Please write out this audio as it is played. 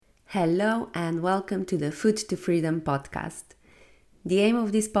Hello and welcome to the Food to Freedom podcast. The aim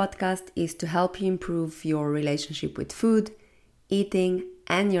of this podcast is to help you improve your relationship with food, eating,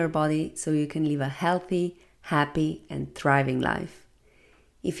 and your body so you can live a healthy, happy, and thriving life.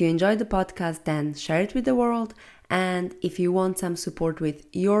 If you enjoyed the podcast, then share it with the world. And if you want some support with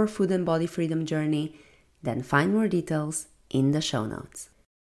your food and body freedom journey, then find more details in the show notes.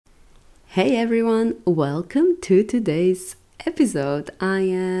 Hey everyone, welcome to today's episode. I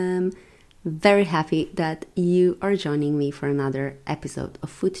am very happy that you are joining me for another episode of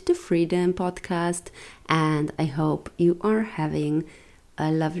Food to Freedom podcast, and I hope you are having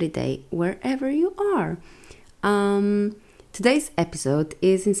a lovely day wherever you are. Today's episode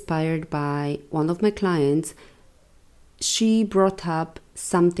is inspired by one of my clients. She brought up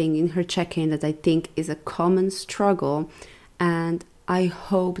something in her check-in that I think is a common struggle, and I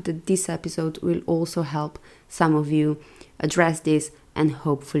hope that this episode will also help some of you address this and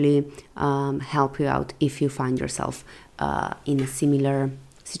hopefully help you out if you find yourself in a similar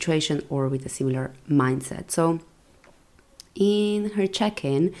situation or with a similar mindset. So in her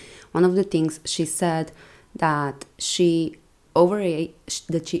check-in, one of the things she said that she overate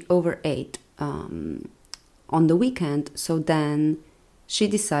on the weekend, so then she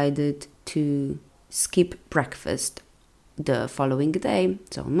decided to skip breakfast the following day,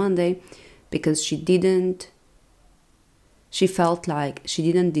 so on Monday, because she felt like she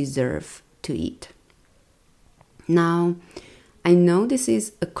didn't deserve to eat. Now, I know this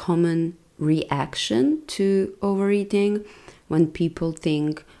is a common reaction to overeating when people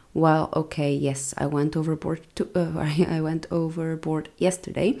think, well, okay, yes, I went overboard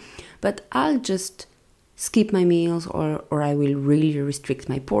yesterday, but I'll just skip my meals or I will really restrict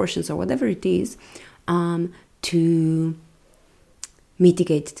my portions or whatever it is to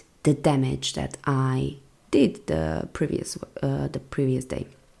mitigate the damage that I did the previous day.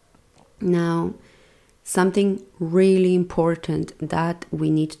 Now, something really important that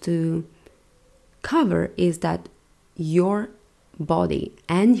we need to cover is that your body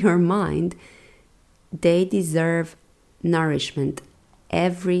and your mind, they deserve nourishment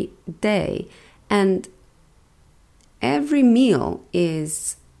every day, and every meal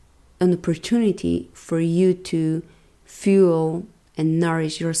is an opportunity for you to fuel and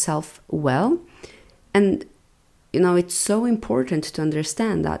nourish yourself well. And, it's so important to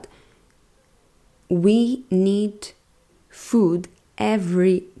understand that we need food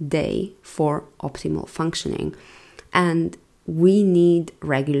every day for optimal functioning. And we need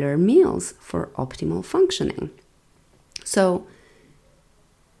regular meals for optimal functioning. So,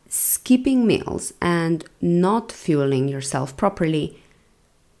 skipping meals and not fueling yourself properly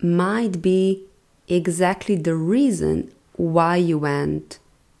might be exactly the reason why you went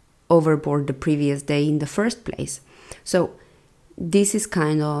overboard the previous day in the first place. So this is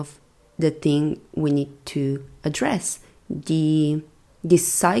kind of the thing we need to address. This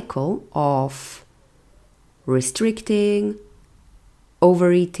cycle of restricting,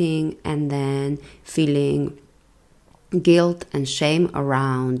 overeating, and then feeling guilt and shame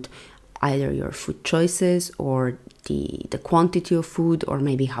around either your food choices or the quantity of food or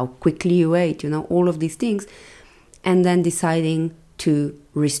maybe how quickly you ate, all of these things, and then deciding to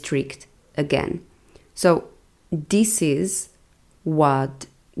restrict again. So this is what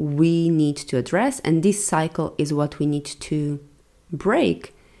we need to address, and this cycle is what we need to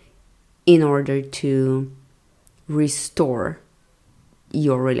break in order to restore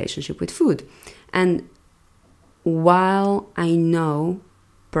your relationship with food. And while I know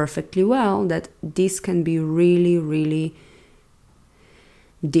perfectly well that this can be really, really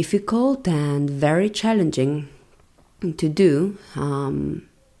difficult and very challenging to do,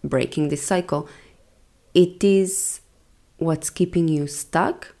 breaking this cycle, it is what's keeping you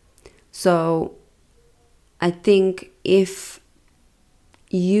stuck. So I think if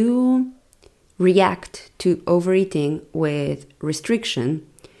you react to overeating with restriction,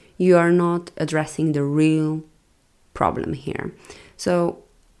 you are not addressing the real problem here. So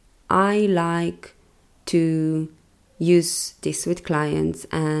I like to use this with clients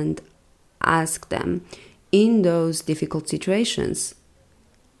and ask them, in those difficult situations,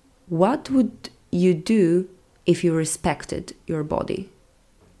 what would you do if you respected your body?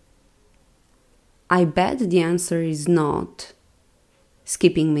 I bet the answer is not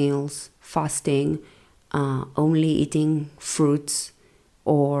skipping meals, fasting, only eating fruits,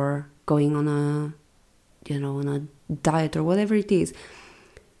 or going on a diet or whatever it is.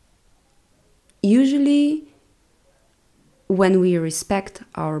 Usually, when we respect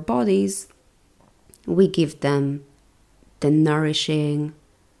our bodies, we give them the nourishing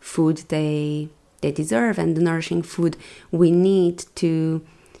food they deserve and the nourishing food we need to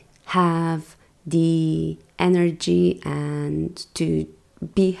have the energy and to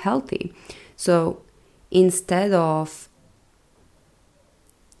be healthy. So instead of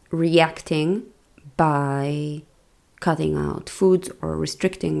reacting by cutting out foods or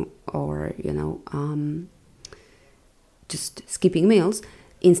restricting or, just skipping meals,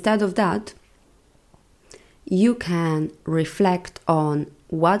 instead of that, you can reflect on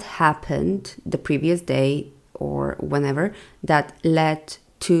what happened the previous day or whenever that led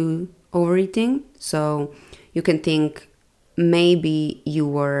to overeating. So you can think maybe you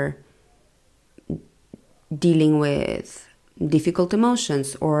were dealing with difficult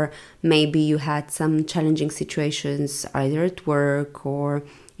emotions, or maybe you had some challenging situations either at work or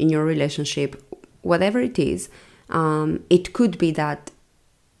in your relationship, whatever it is. It could be that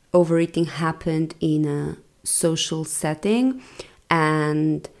overeating happened in a social setting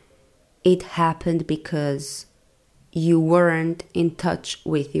and it happened because you weren't in touch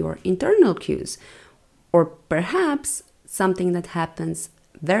with your internal cues. Or perhaps something that happens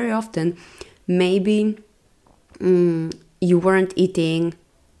very often, maybe you weren't eating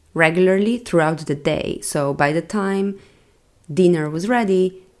regularly throughout the day. So by the time dinner was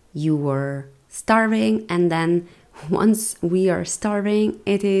ready, you were starving. And then once we are starving,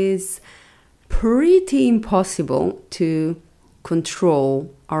 it is pretty impossible to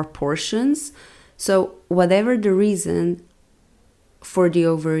control our portions. So whatever the reason for the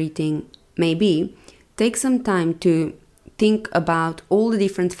overeating may be, take some time to think about all the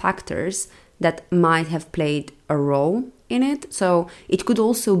different factors that might have played a role in it. So it could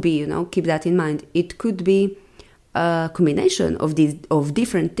also be, keep that in mind, it could be a combination of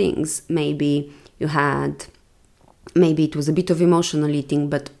different things. Maybe it was a bit of emotional eating,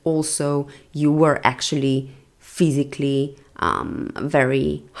 but also you were actually physically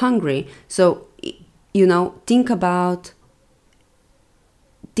very hungry. So, think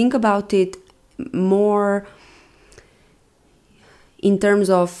about it more in terms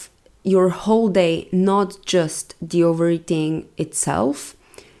of your whole day, not just the overeating itself.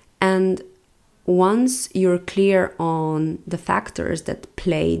 And once you're clear on the factors that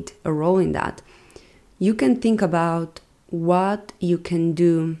played a role in that, you can think about what you can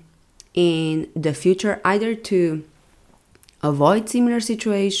do in the future, either to avoid similar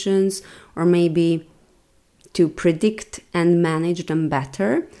situations or maybe to predict and manage them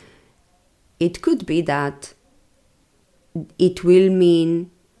better. It could be that it will mean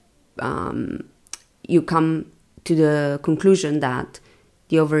you come to the conclusion that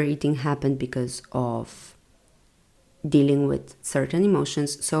the overeating happened because of dealing with certain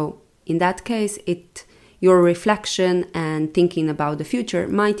emotions. So in that case, your reflection and thinking about the future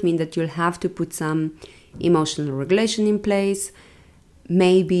might mean that you'll have to put some emotional regulation in place.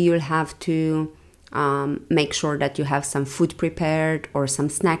 Maybe you'll have to make sure that you have some food prepared or some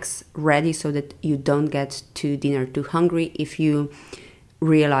snacks ready so that you don't get to dinner too hungry if you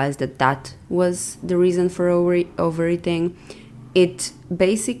realize that was the reason for overeating. It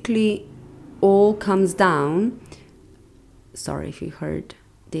basically all comes down, sorry if you heard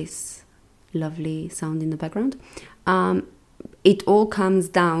this lovely sound in the background, it all comes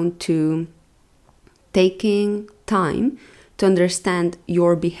down to taking time to understand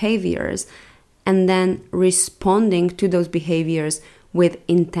your behaviors and then responding to those behaviors with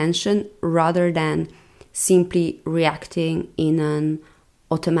intention rather than simply reacting in an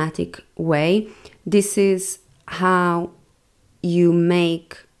automatic way. This is how you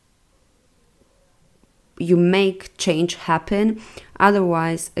make change happen.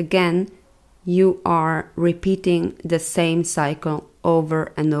 Otherwise, again, you are repeating the same cycle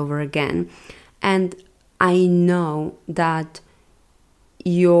over and over again. And I know that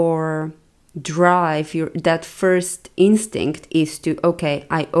your drive, that first instinct is to, okay,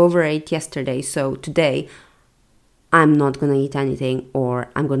 I overate yesterday, so today I'm not gonna eat anything, or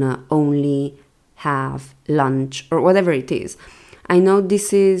I'm gonna only have lunch, or whatever it is. I know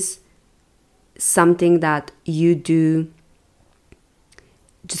this is something that you do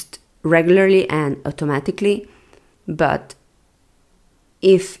just regularly and automatically, but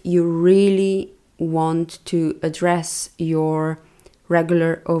if you really want to address your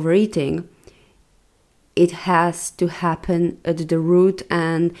regular overeating, it has to happen at the root,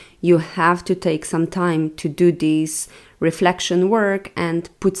 and you have to take some time to do this reflection work and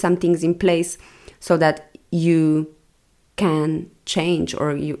put some things in place so that you can change,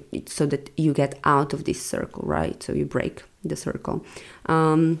 or so that you get out of this circle, right? So you break the circle,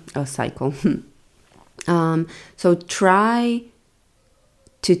 a cycle. So try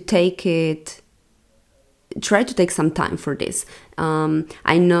to take some time for this.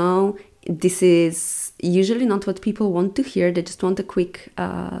 I know this is usually not what people want to hear. They just want a quick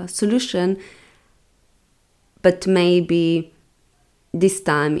solution. But maybe this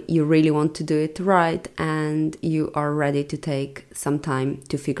time you really want to do it right and you are ready to take some time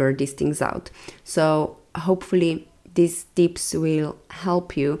to figure these things out. So hopefully these tips will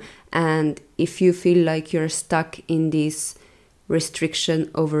help you. And if you feel like you're stuck in this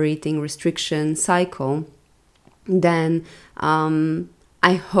overeating restriction cycle, then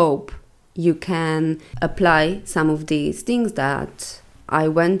I hope you can apply some of these things that I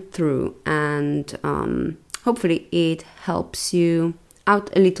went through, and hopefully it helps you out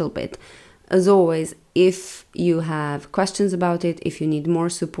a little bit. As always, if you have questions about it, if you need more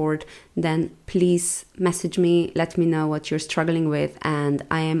support, then please message me, let me know what you're struggling with, and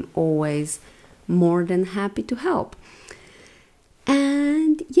I am always more than happy to help.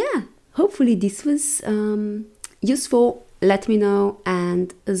 And yeah, hopefully this was useful. Let me know,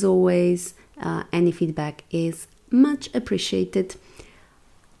 and as always, any feedback is much appreciated.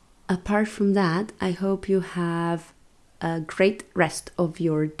 Apart from that, I hope you have a great rest of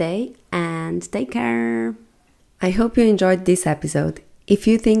your day and take care. I hope you enjoyed this episode. If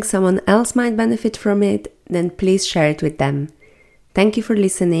you think someone else might benefit from it, then please share it with them. Thank you for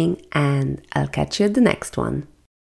listening, and I'll catch you at the next one.